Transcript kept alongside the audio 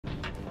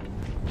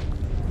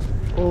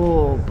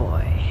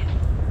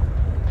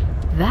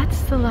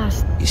That's the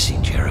last... You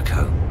seen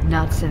Jericho?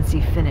 Not since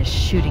he finished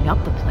shooting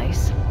up the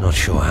place. Not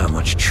sure how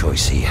much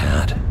choice he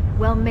had.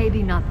 Well,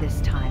 maybe not this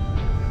time.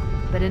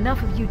 But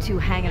enough of you two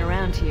hanging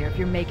around here if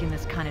you're making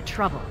this kind of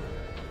trouble.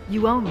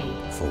 You owe me.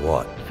 For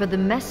what? For the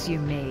mess you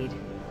made.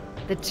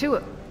 The two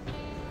of...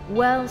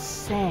 Well,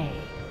 say.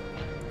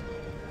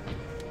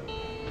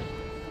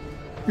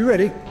 You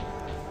ready?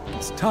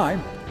 It's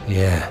time.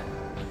 Yeah,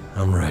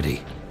 I'm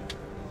ready.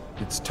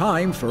 It's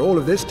time for all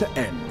of this to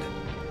end.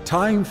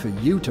 Time for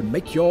you to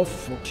make your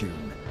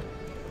fortune.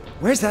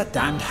 Where's that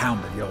damned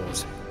hound of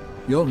yours?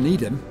 You'll need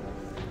him.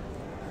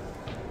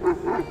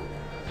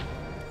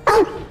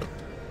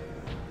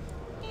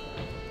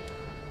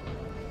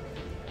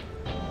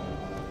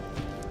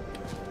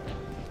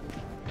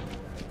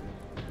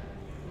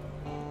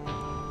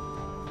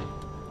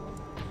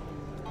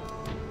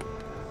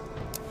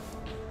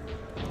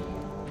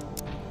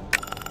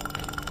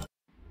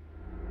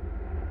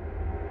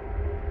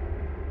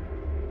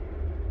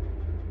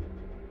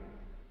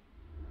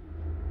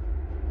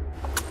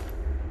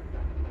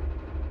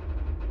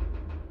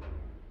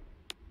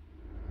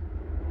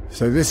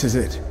 So this is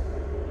it.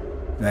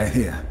 They're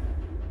here.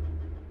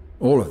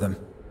 All of them.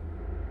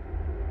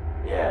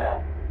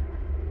 Yeah.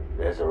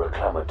 There's a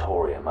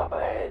reclamatorium up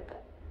ahead.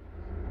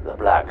 The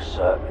Black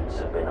Serpents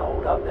have been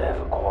holed up there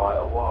for quite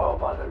a while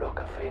by the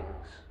look of things.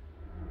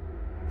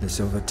 The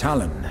Silver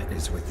Talon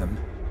is with them.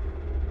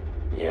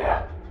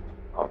 Yeah,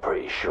 I'm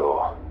pretty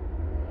sure.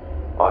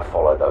 I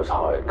followed those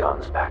hired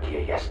guns back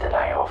here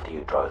yesterday after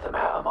you drove them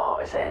out of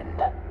Martyr's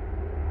End.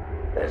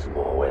 There's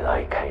more where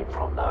they came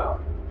from though.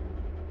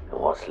 And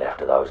what's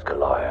left of those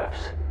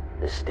Goliaths,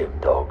 the Stim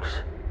Dogs,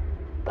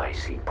 they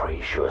seem pretty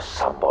sure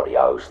somebody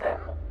owes them.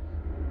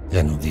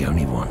 They're not the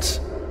only ones.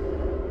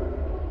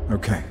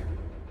 Okay.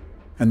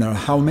 And there are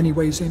how many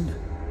ways in?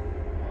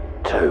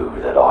 2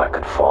 that I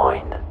could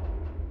find.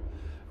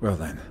 Well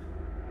then,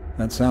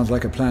 that sounds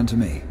like a plan to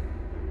me.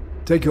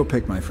 Take your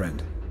pick, my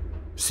friend.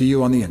 See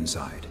you on the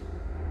inside.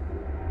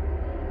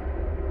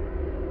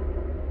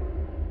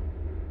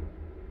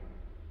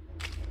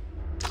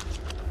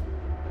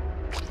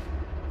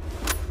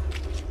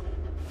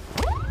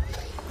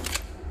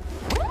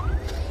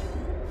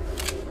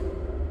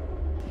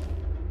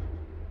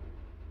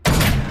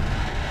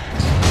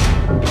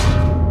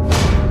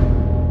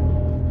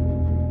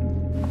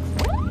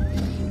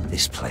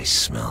 This place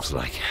smells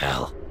like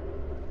hell.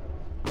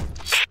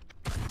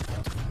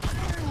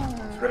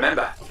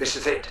 Remember, this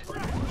is it.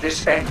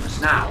 This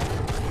ends now.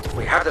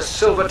 We have the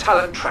Silver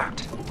Talon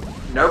trapped.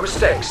 No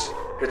mistakes.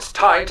 It's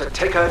time to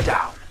take her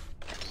down.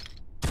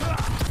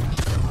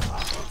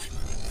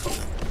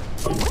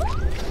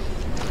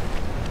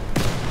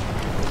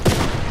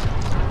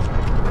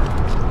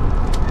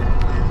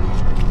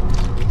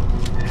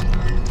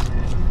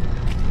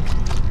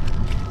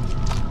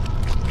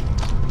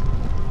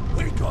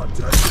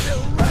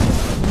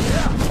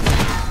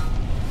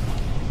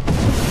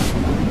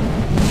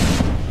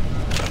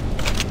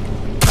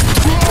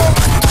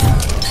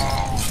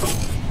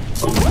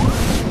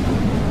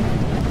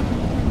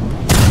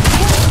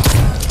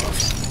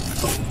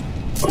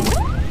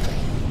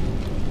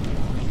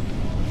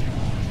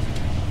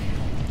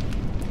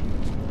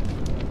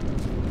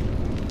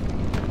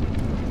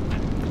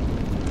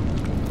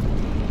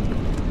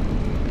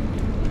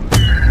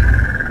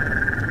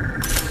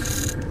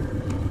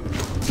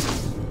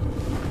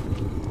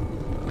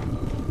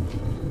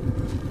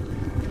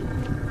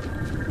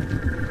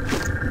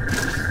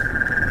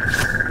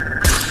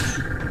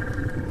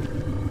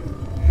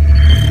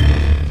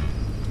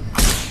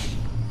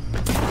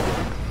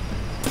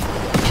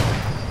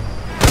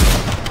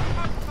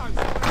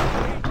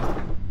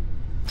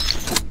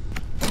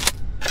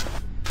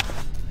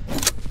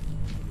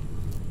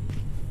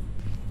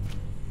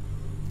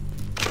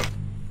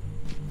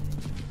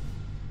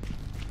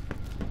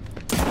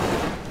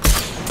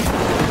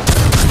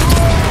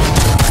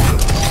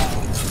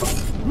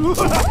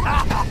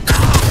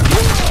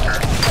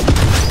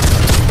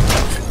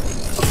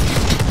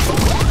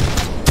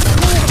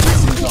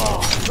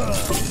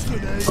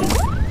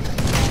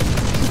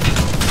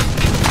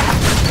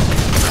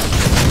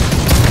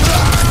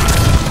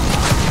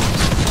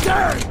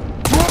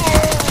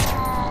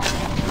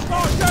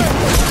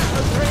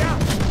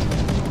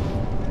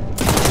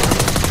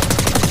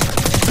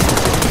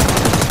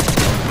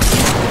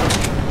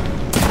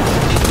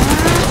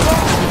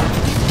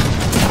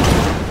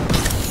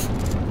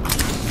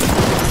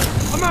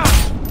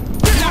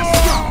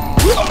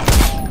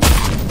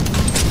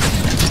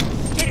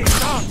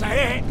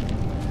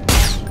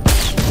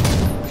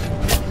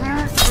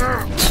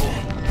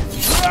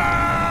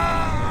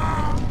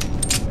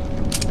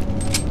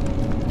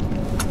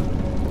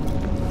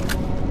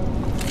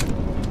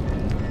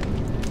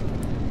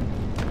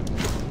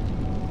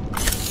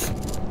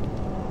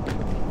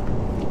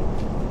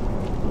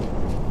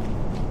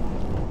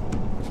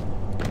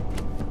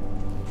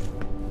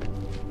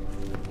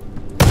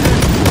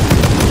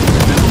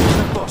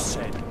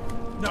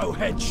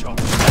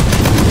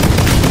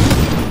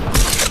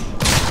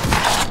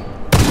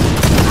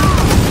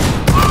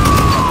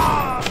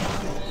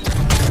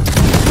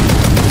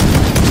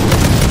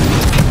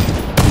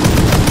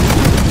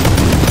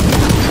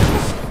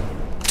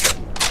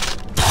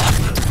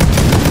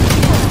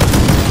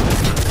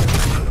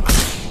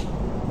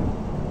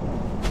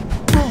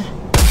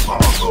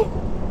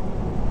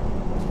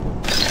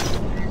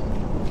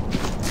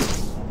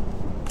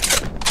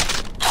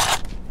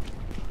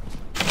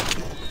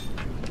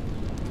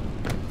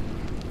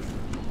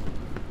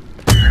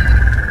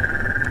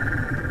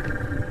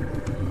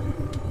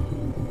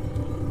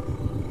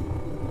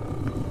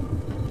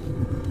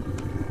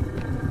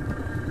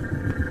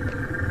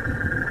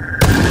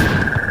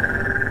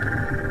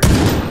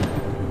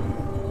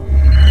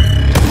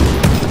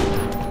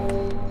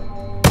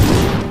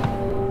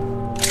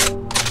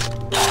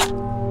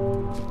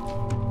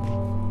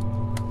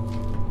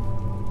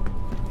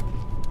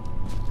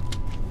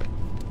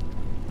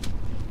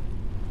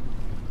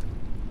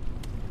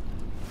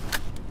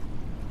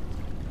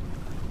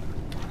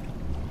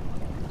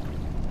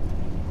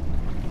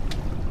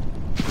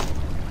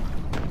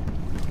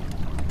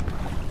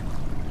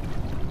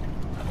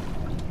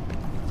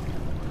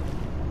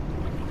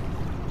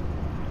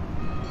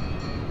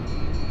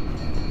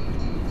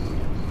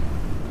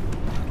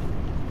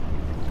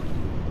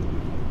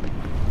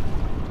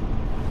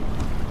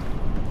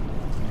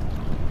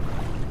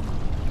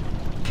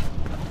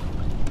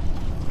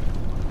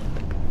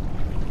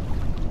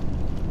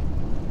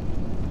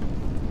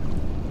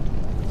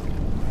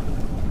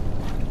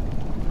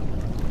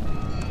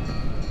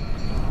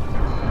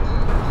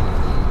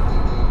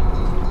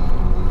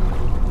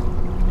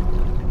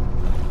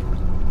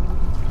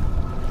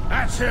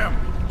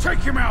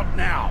 Take him out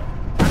now!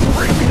 And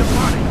bring me the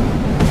money!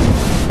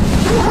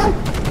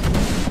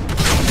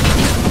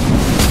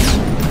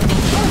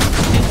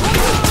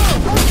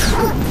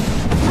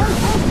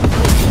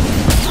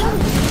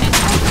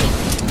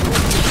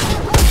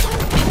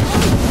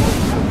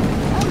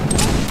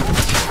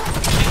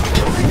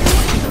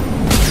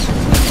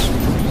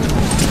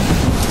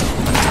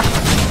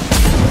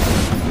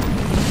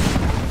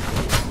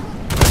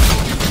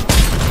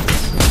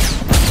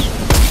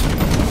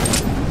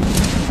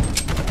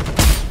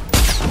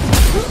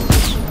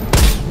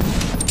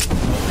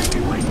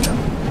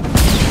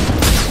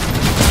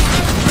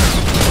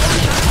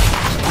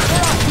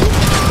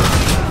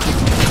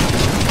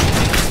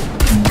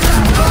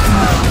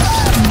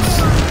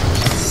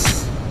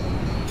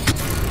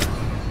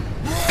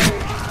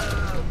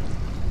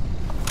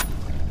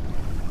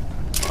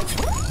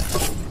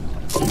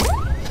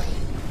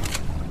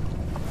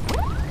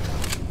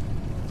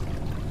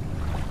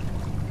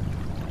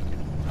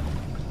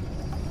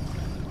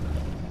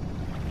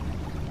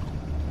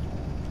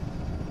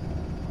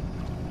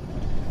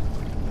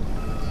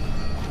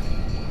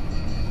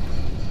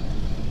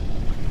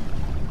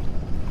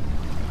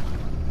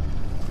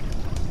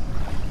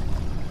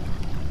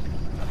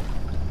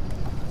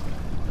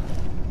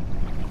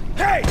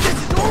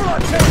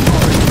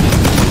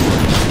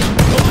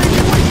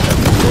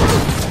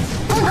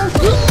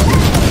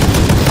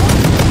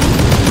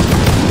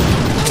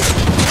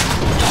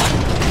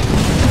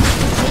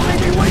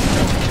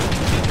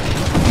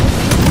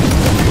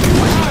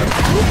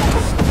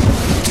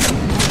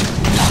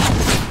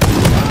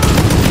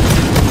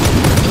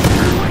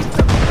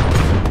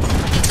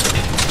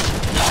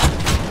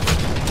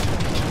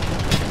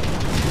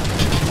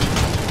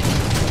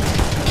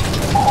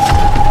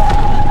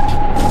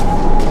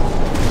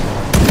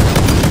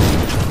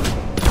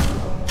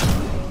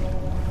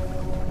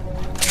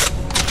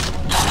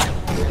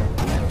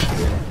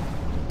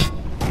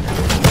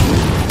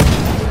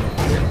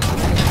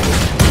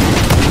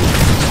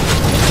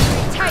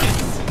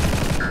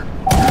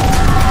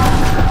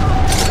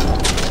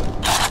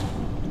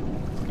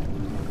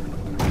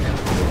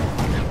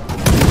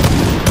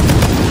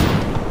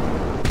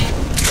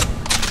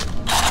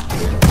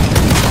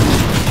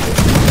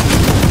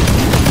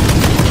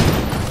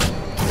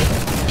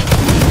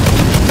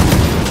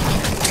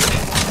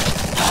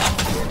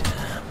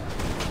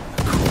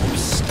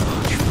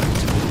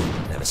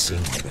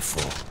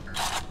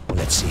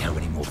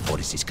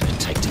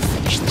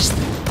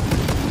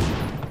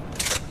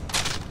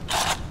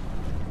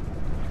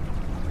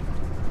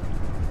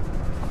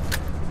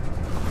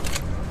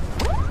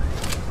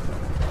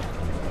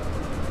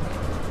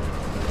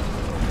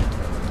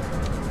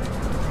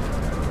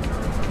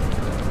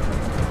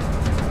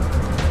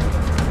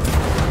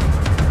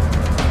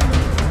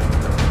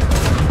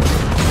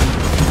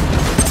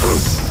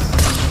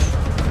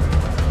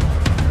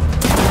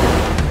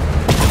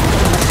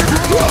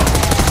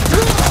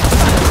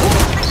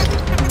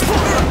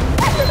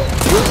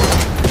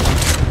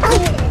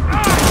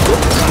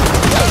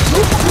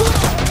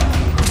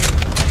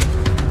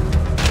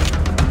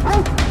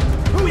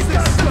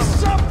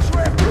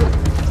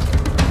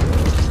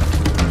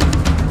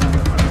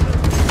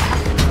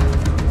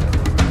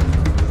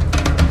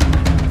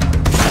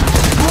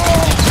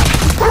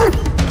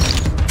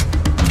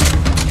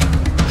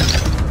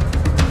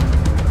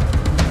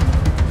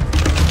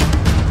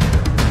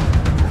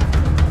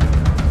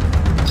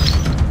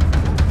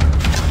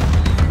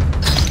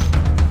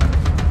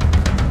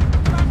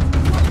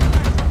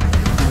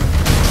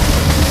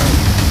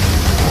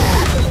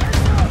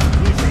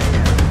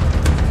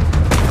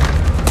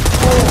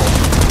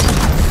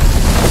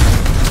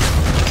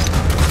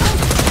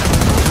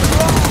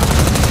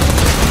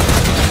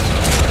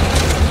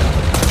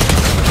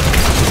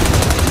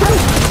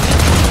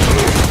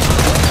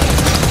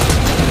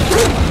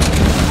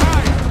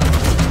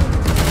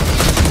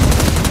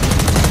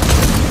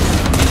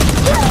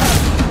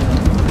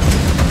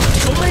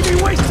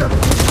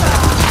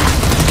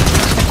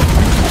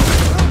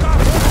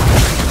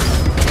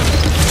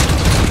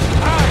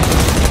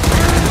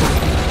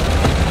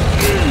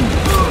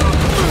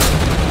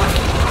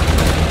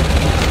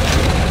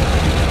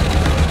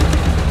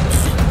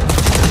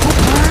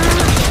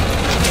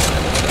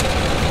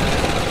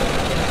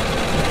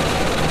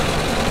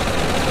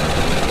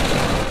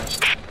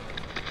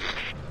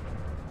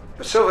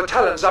 Silver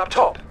Talon's up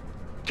top.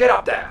 Get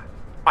up there.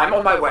 I'm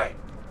on my way.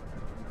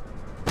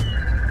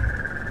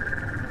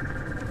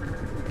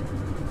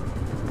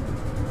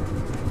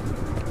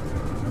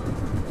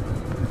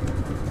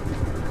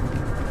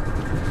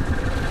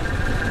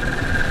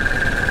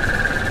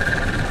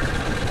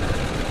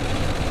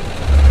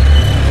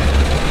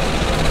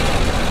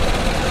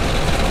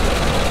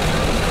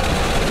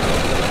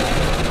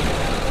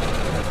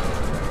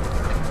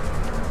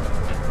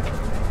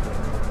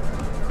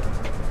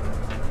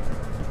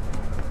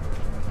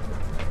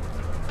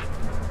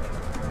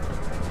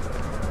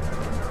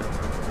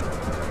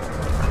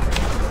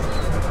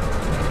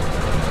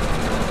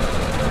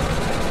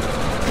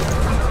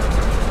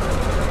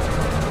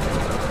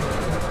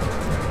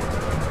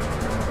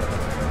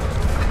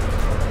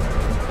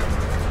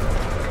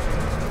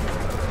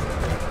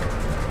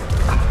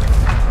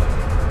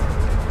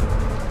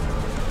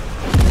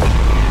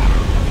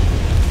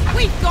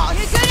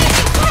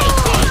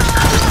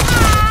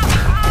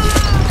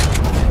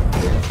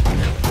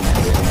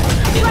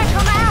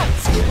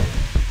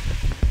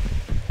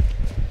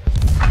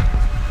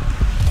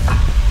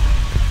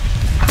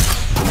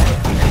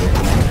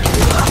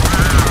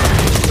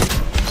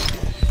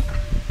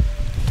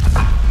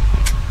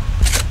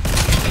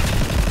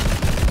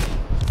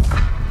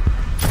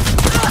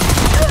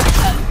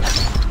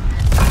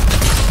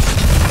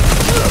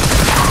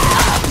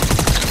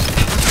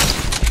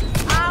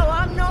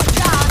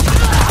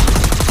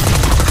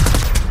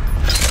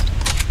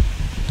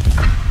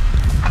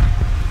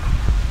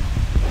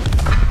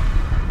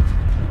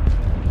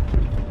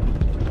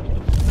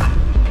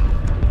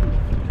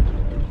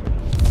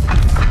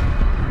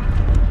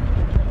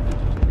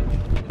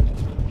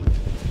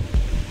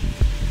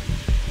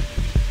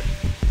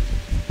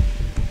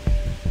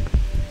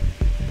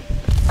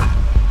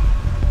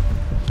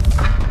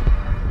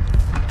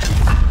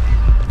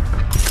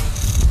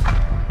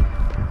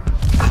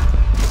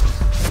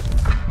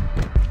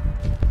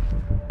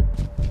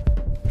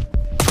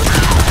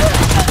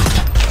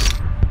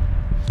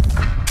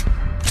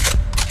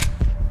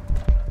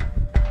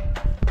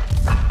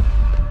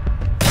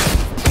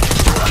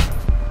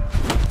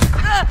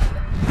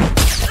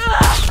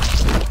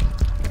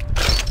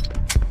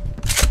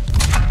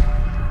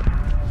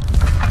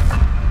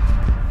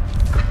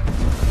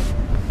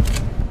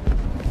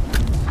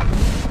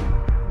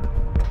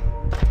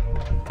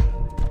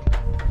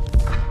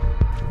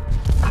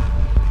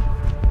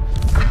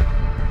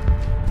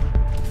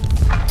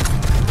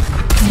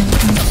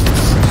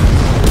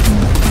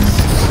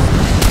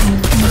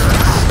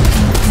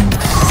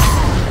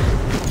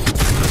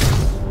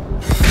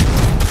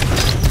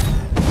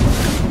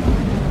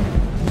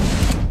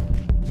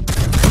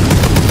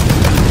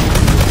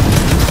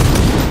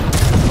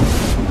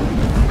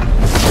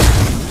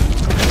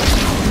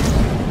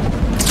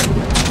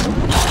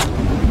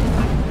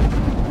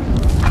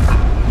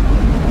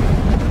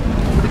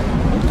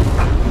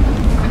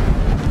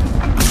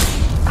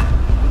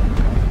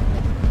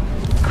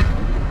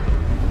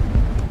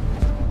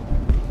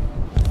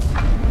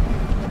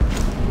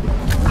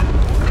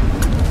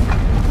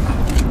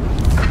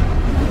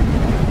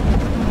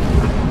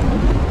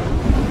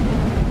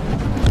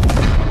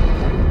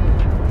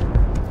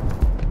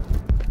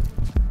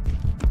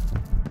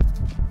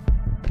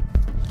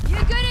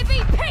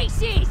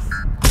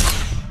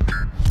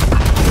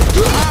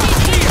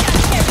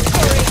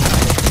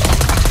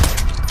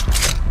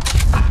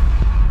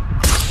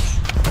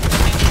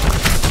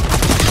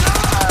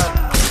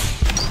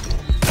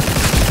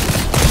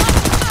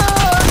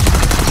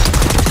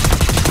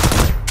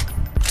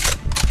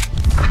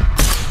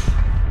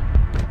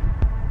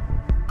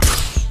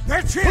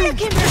 Change!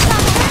 Came from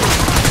South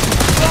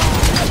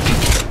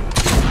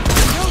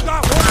Still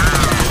got one!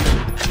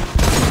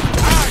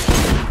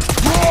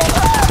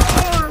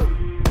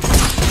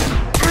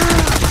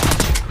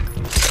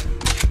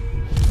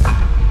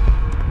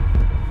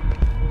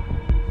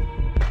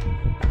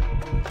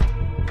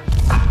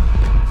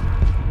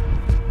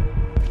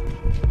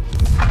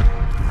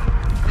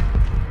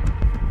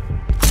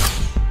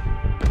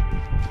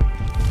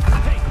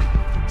 Hey,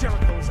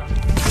 Jericho's up.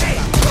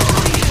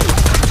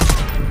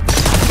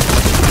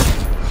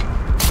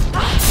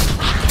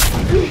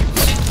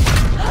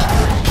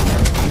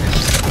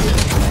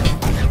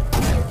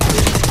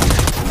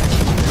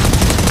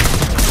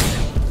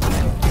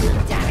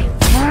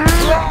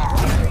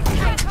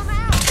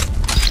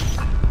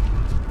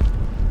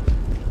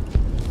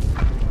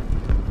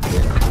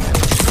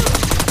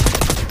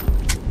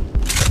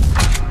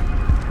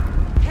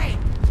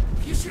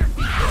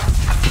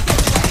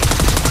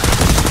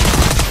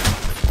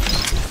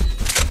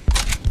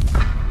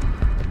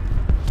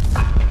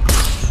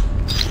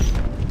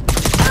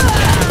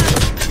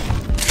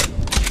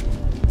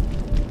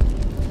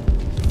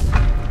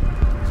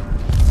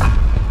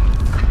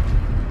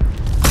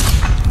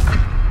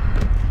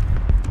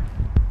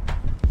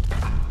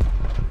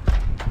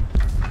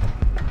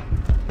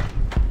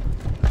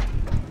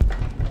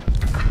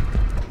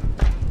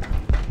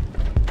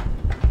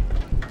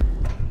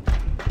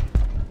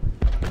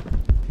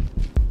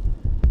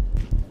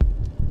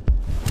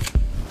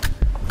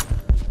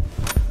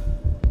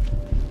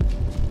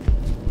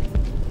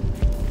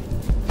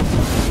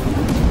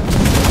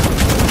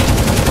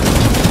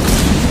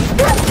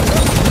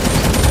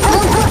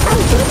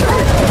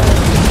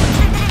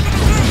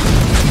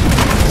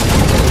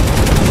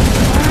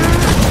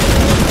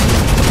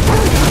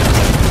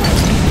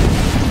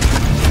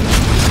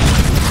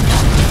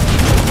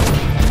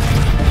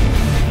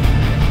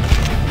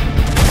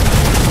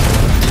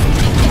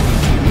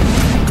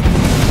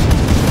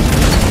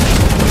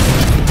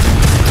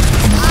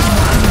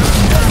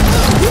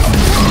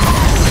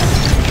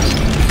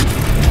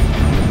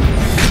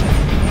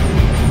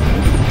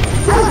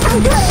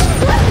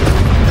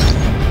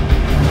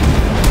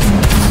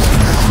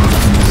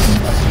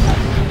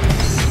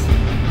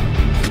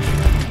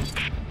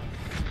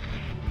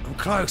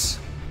 Close.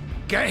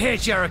 Get here,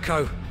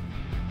 Jericho.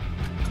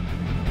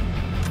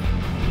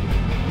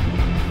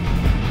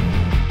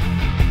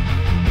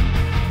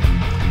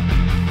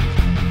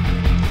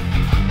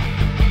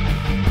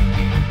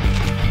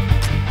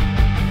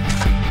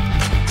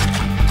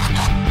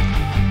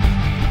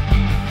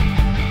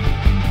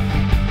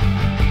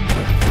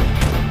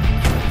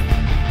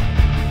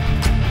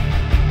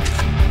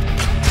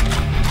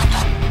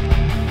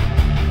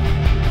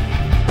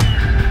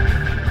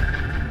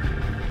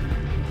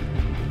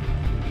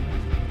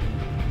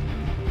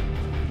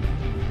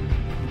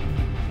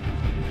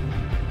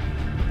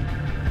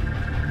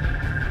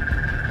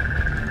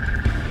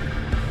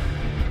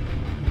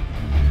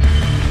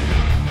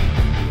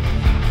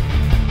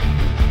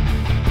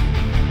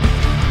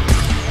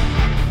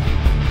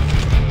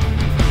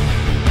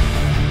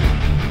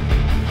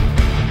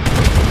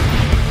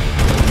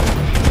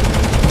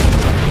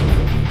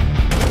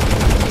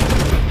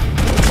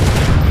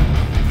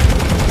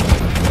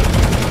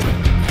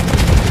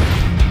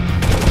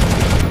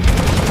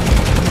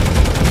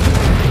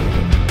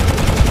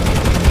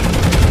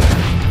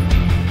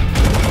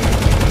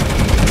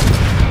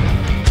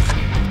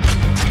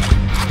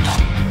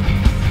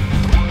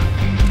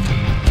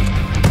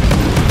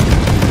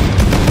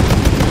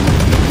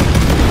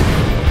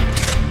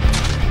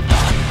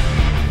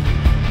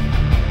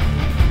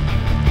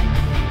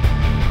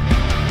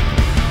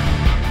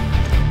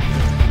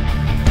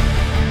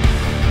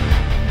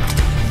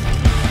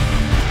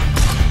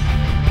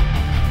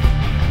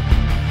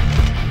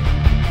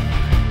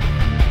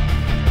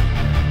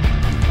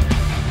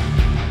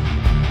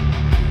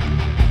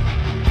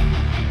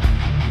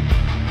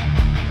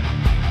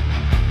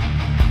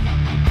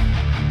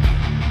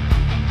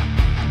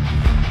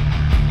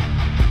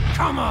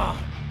 Come on!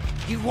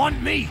 You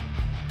want me?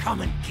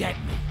 Come and get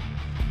me.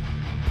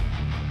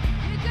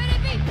 You're gonna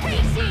be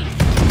pieces!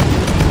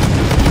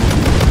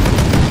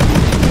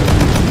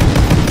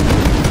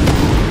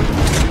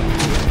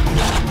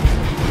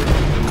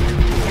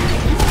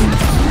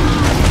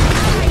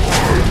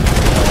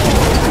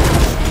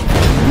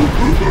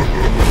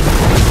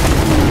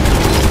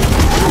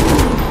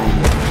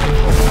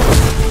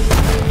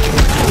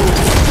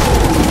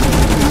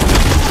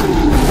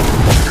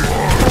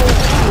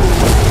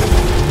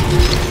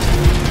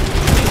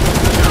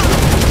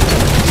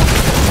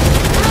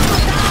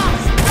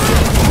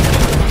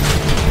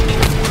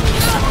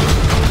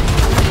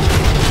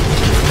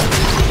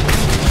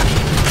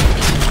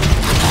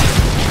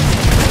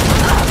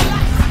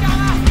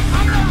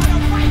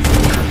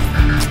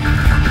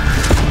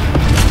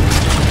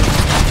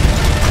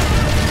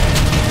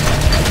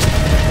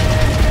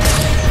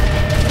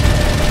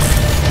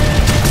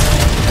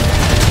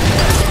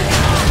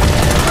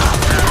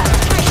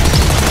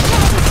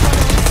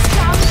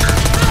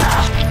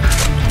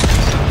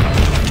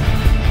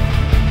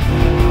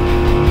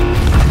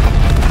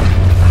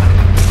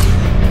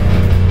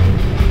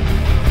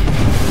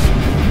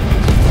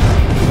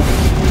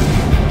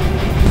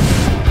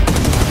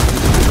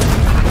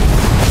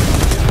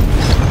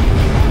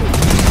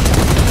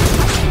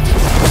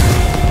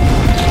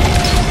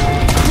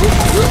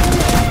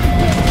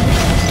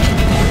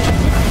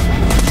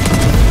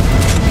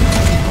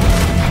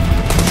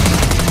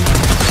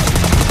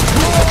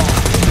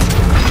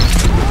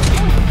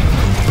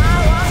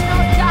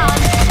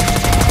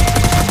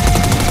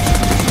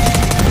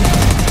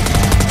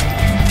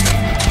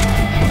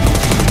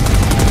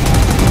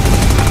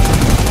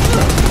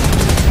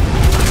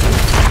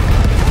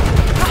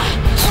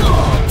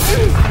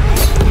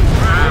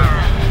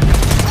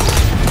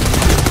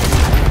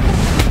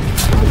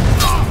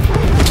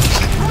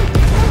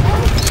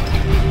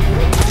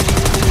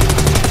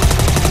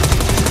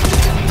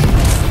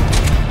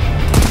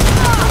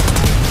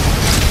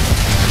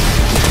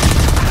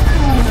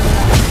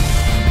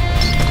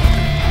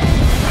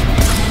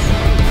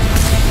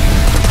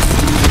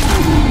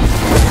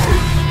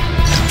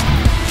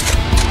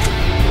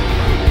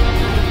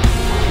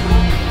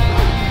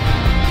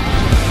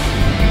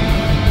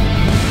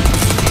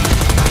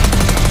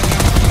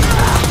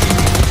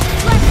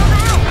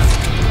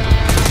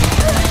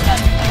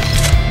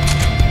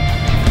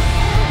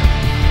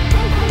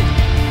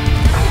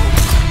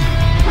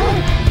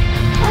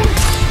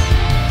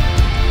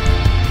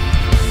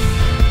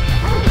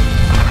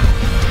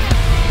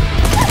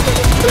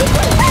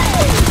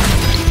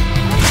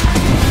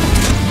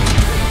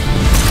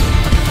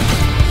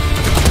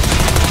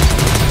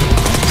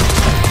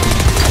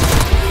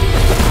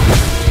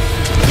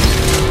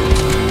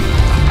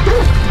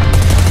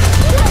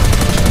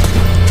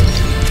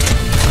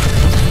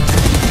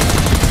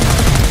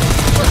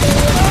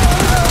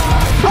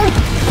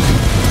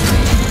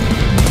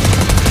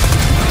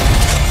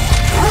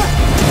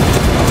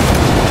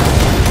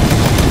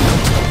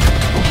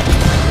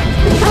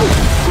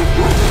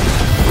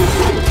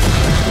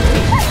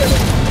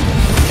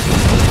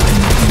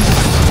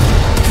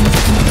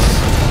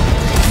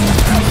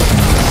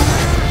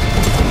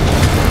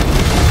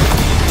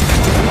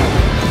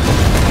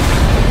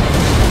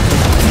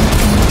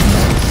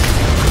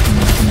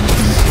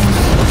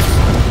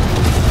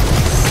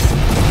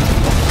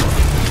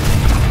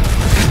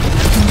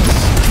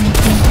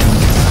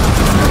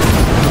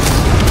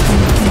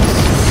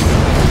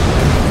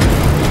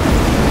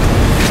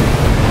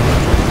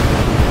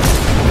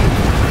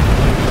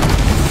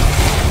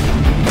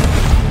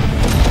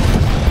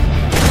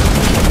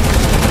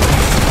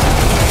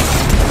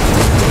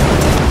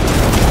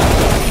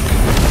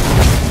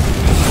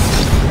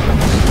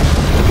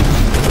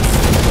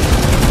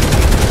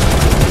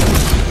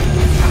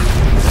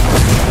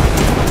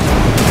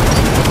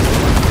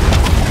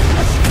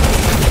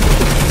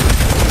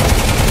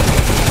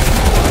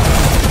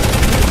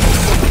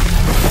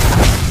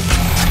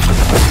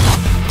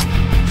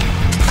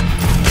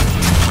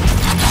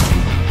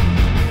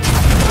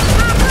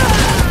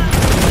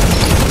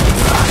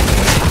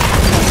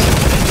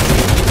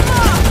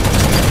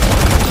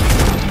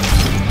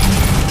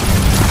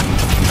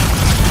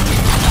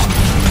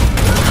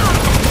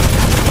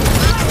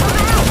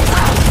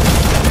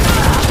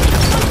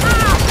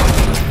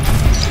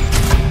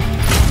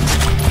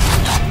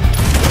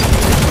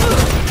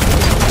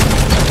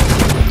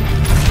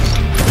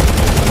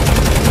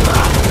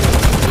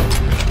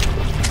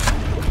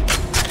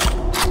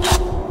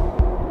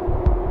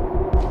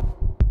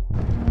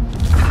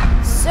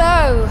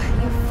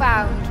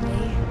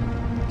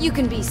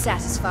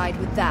 satisfied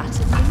with that,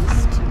 at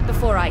least?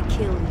 Before I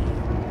kill you?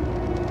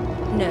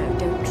 No,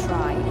 don't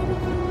try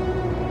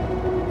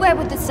anything. Where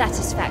would the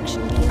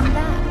satisfaction be in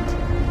that?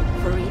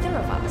 For either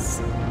of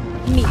us?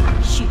 Me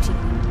shooting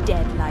you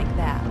dead like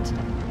that,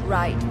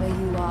 right where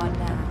you are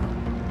now.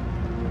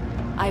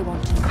 I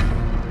want to know,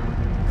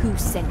 who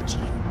sent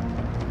you?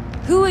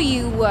 Who are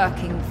you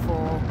working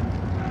for?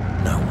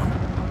 No one.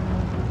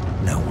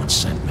 No one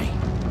sent me.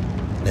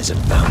 There's a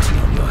bounty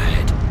on your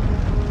head.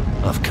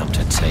 I've come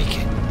to take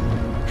it.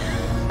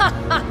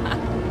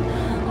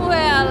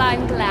 Well,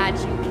 I'm glad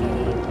you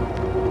came.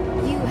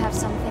 You have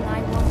something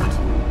I want.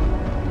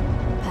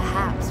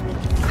 Perhaps we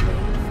can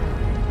trade for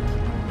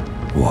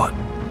it. What?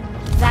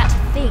 That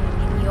thing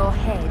in your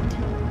head.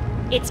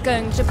 It's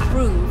going to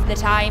prove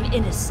that I'm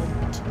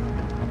innocent.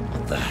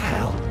 What the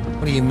hell?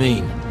 What do you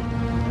mean?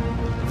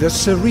 The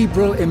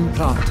cerebral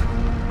implant.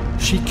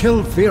 She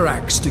killed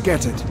Virax to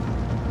get it.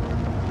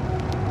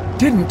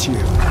 Didn't you,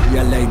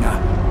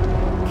 Yelena?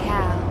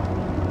 Cal.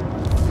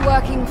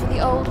 Working for the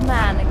old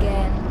man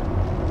again.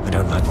 I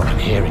don't like what I'm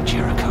hearing,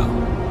 Jericho.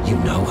 You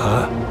know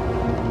her?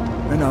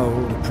 An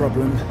old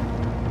problem.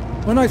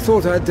 One I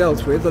thought I'd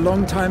dealt with a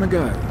long time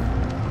ago.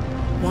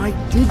 Why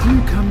did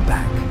you come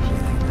back,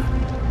 Yelena?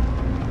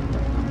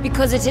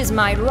 Because it is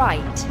my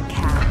right,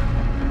 Cal.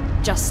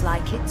 Just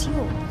like it's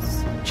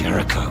yours.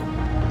 Jericho.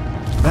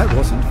 That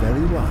wasn't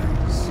very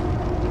wise.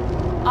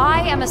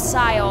 I am a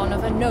scion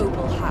of a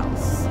noble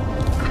house.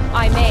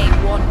 I may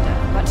wander,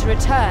 but to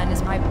return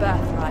is my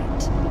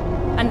birthright.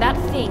 And that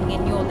thing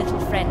in your little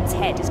friend's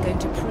head is going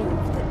to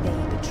prove that they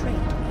betrayed me.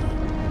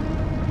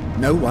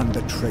 No one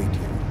betrayed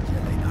you,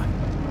 Yelena.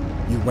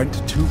 You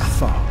went too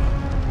far.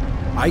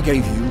 I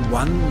gave you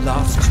one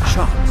last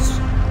chance.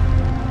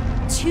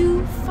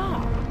 Too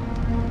far?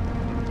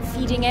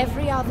 Feeding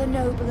every other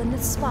noble in the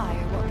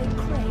spire what they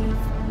crave.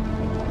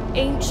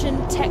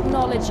 Ancient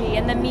technology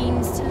and the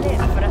means to live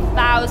for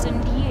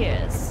 1,000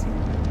 years.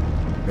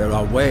 There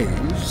are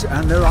ways,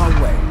 and there are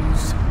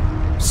ways.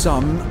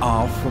 Some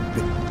are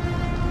forbidden.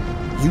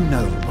 You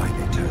know why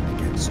they turned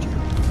against you.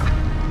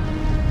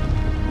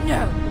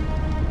 No.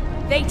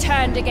 They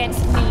turned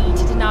against me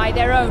to deny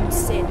their own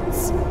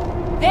sins.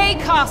 They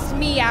cast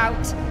me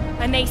out,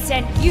 and they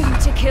sent you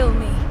to kill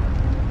me.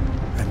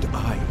 And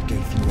I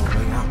gave you a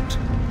way out.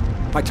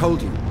 I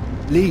told you,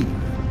 leave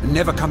and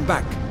never come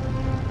back.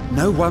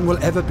 No one will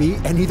ever be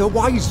any the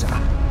wiser.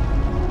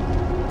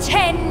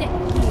 10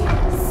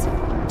 years,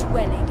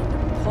 dwelling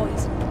in the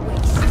poisoned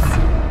wastes,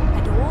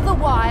 and all the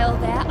while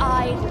they're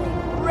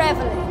idling,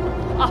 reveling,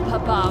 up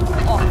above,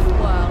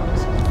 off-world.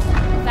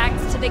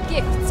 Thanks to the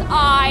gifts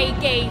I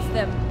gave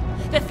them,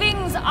 the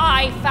things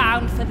I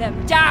found for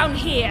them down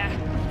here,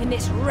 in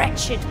this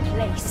wretched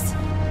place.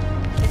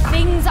 The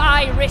things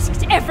I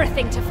risked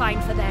everything to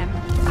find for them,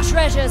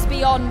 treasures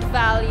beyond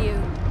value.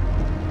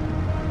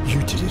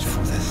 You did it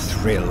for the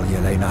thrill,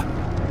 Yelena.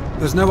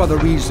 There's no other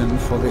reason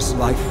for this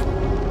life.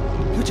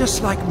 You're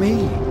just like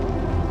me.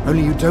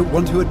 Only you don't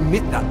want to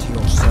admit that to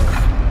yourself.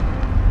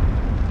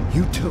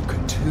 You took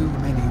too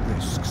many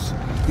risks.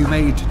 You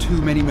made too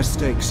many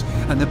mistakes.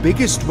 And the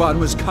biggest one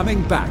was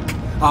coming back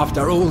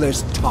after all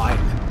this time.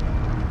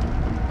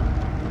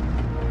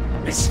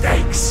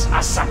 Mistakes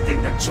are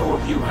something the two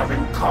of you have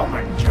in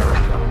common,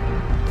 Jericho.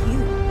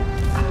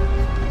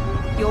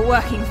 You're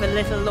working for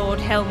little Lord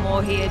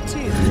Helmore here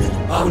too.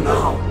 Oh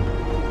no!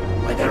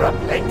 But there are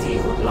plenty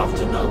who'd love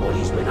to know what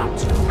he's been up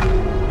to.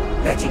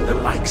 Letting the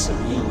likes of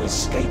you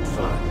escape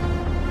for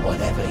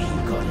whatever he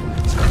got in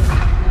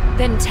return.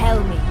 Then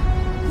tell me,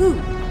 who?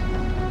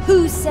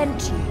 Who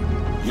sent you?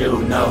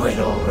 You know it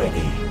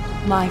already.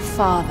 My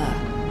father.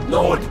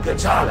 Lord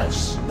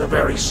Gatalas, the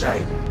very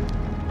same.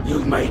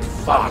 You've made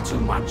far too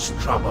much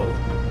trouble.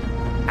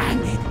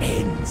 And it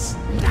ends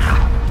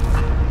now.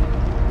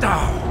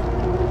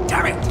 Oh,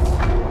 damn it!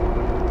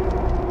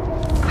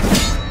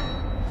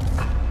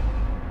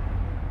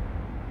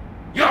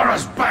 You're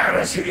as bad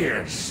as he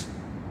is.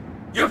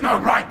 You've no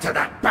right to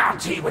that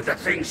bounty with the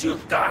things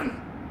you've done.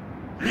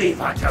 Leave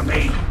her to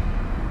me.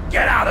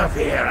 Get out of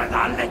here and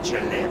I'll let you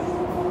live.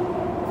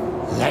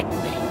 Let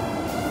me.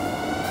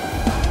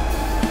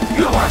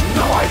 You have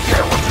no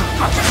idea what you've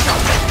got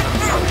yourself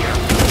into, do you?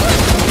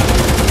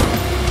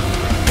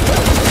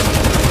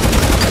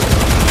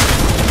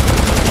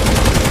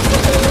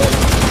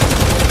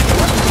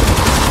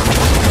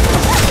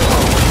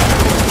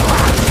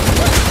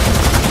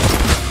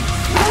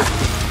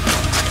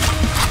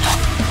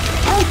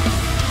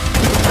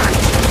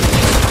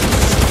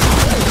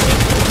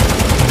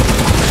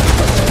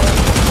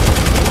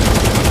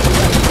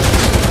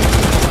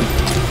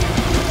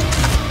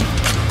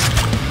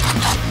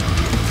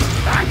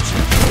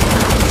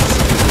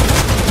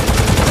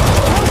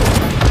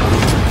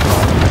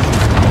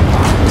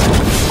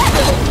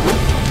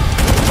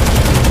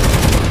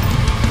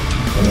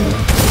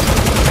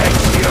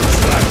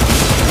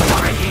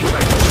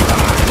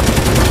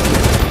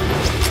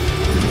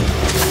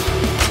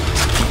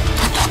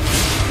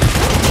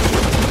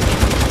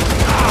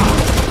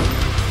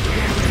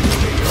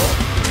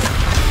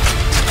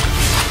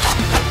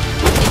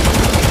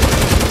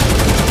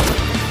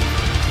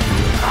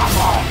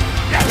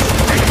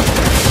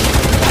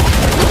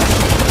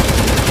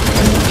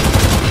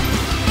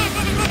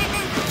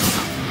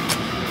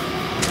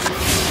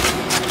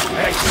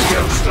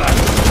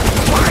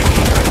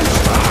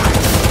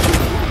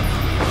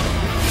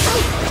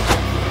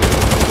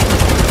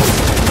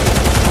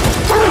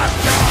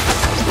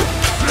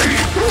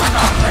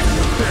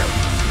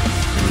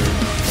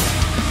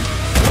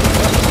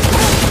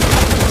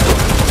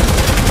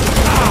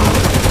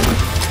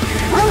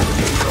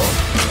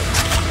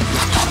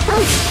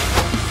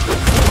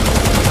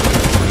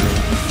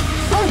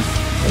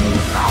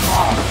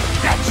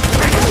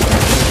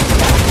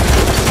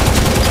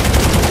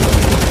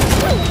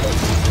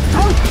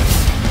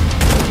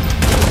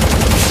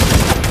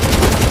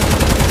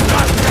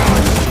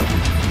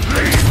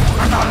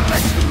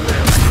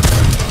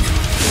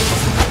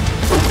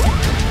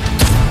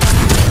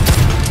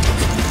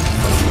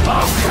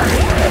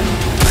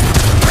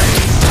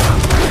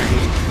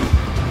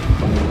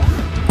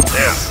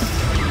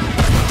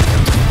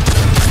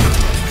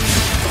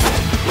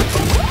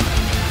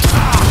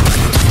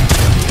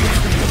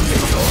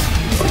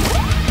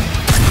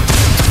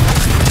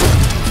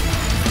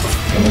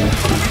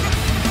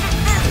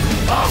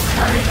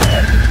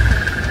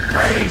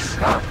 Face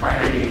to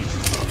face!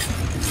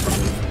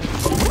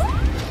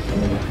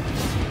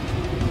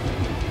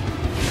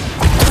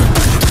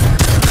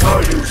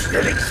 Are you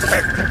still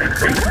expecting to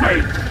beat me?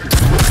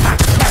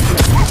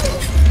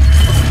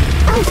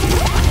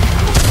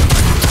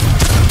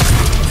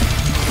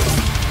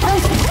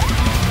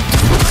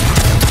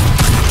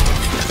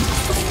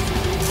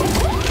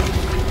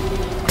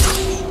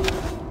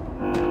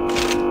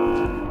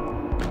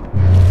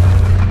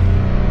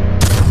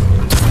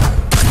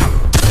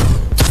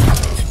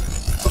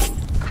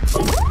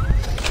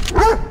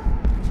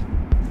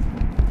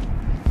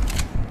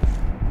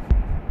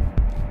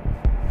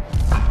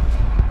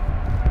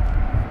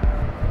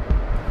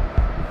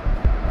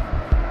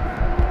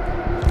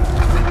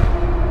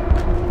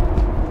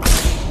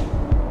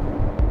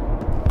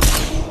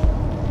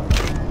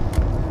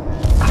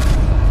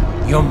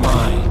 You're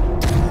mine.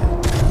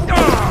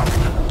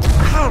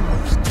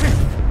 Almost.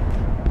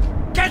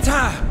 Get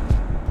her!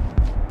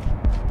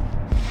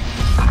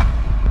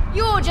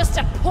 You're just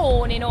a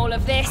pawn in all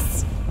of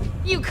this.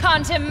 You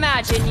can't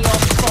imagine your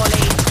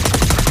folly.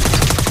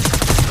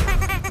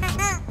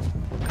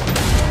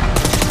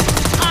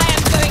 I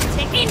am going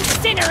to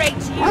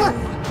incinerate you!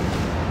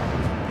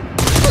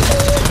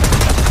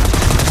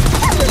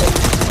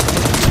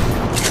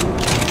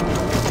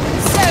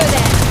 So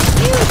then,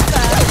 you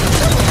first,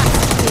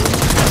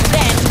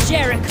 then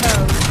Jericho.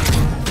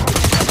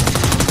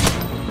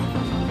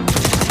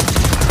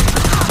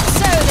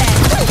 So then,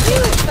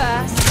 you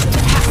first, if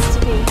it has to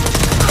be,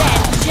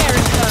 then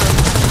Jericho.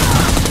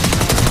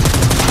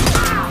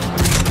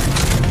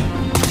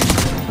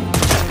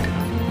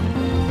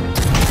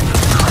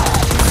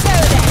 So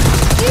then,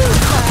 you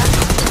first,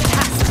 if it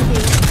has to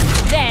be,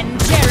 then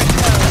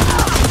Jericho.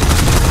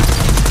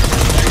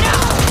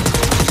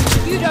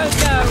 Enough! You don't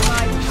know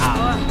my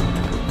power.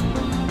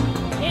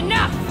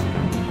 Enough!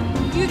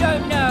 You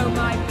don't know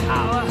my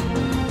power.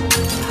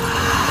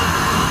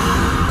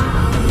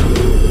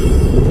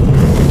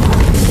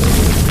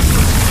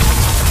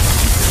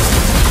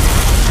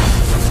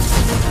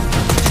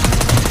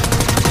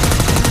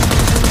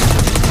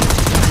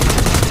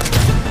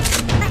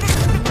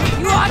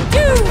 You are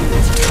doomed!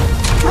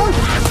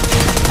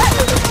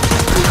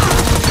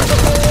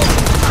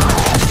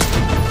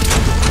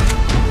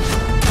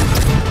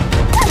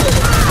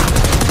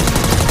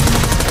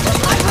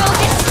 I will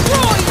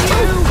destroy you!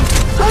 You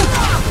are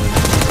doomed!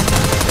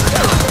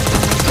 I will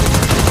destroy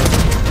you!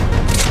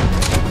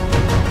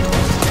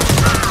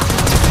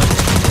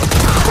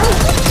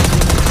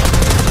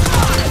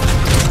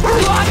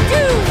 You are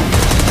doomed!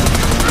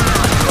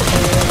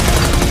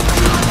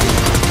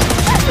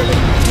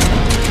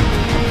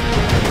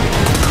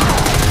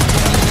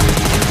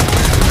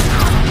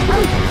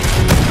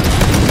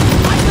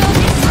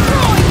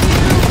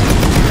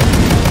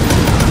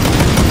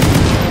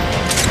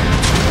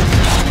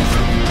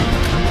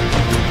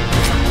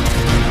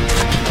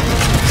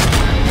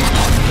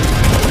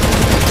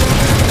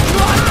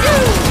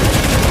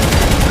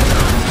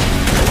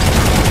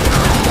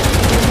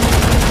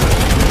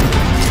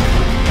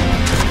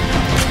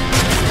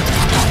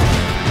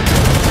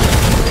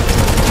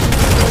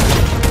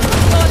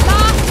 Your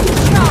last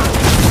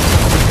chance.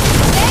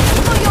 Beg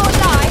for your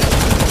life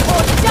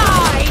or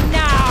die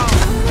now.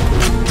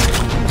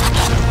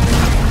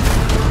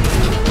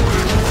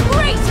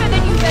 Greater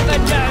than you've ever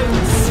known,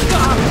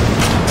 scum.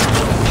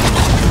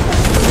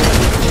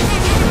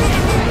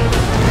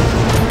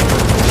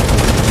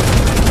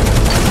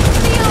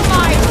 Feel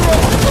my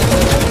wrath.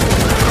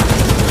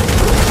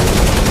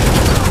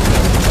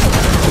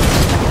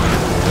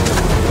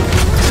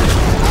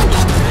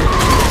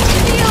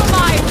 Feel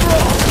my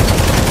wrath.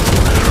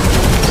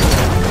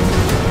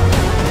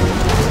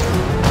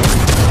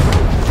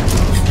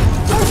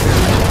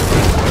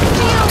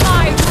 Feel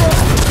my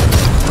wrath!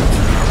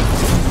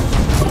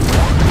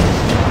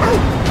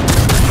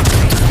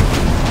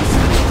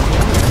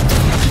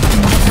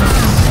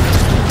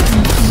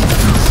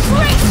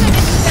 Greater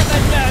than you've ever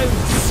known,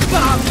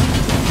 scum!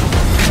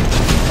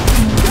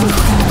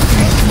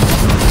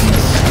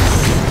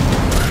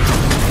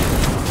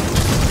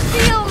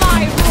 Feel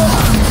my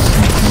wrath!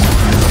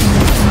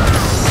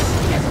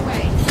 Get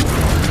away!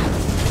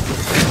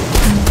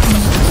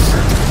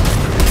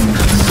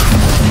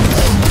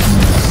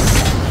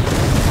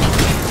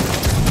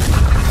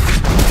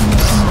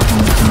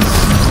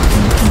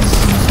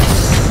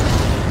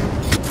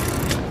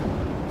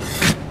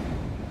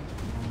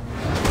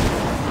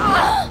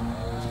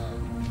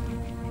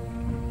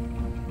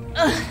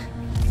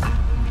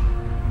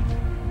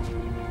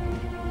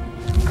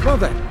 Well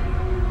then,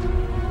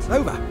 it's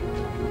over.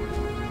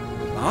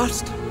 At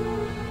last.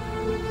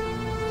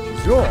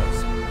 She's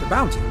yours. The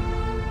bounty.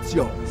 It's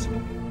yours.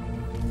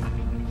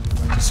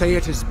 To say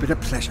it has been a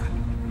pleasure.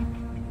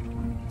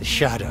 The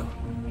Shadow.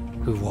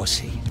 Who was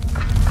he?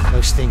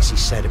 Those things he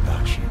said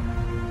about you.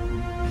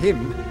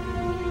 Him?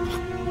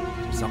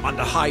 Some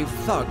underhive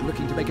thug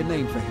looking to make a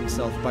name for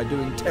himself by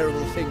doing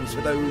terrible things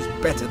for those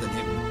better than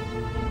him.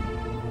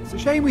 It's a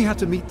shame we had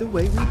to meet the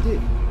way we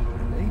did,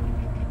 really.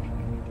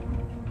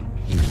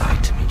 You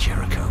lied to me,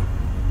 Jericho.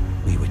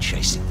 We were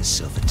chasing the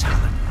Silver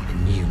Talon,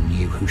 and you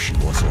knew who she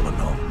was all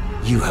along.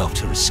 You helped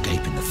her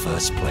escape in the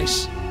first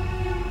place.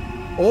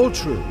 All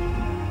true,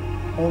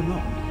 or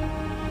not.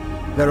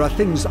 There are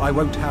things I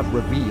won't have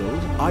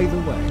revealed either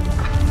way.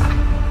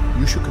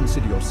 You should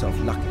consider yourself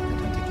lucky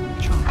that I'm taking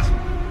a chance.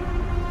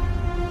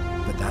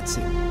 But that's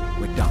it.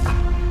 We're done.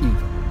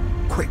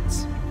 Even.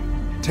 Quits.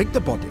 Take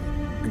the body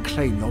and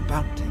claim your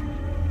bounty.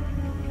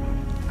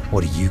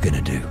 What are you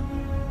gonna do?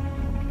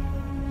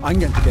 I'm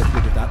going to get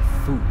rid of that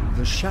fool,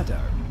 the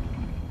Shadow.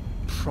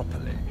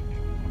 Properly.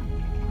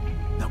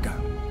 Now go.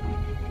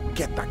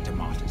 Get back to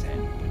Martyr's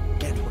End.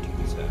 Get what you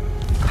deserve.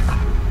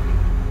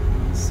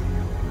 See you.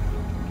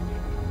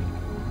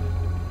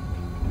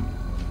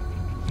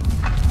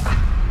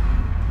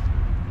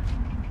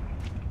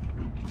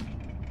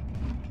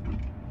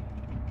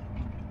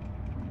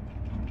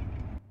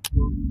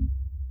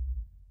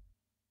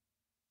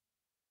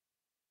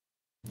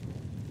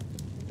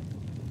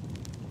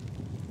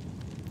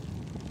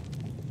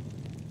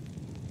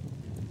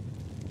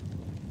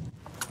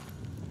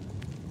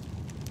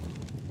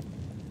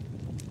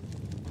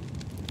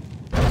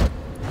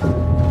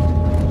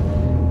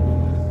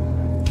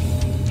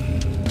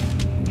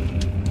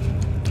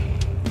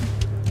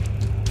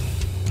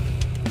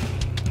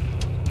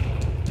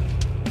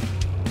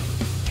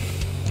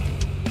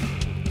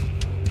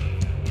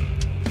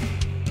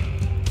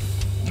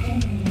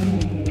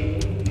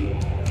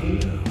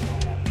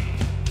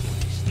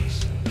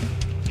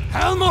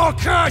 Helmore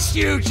curse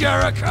you,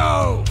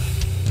 Jericho!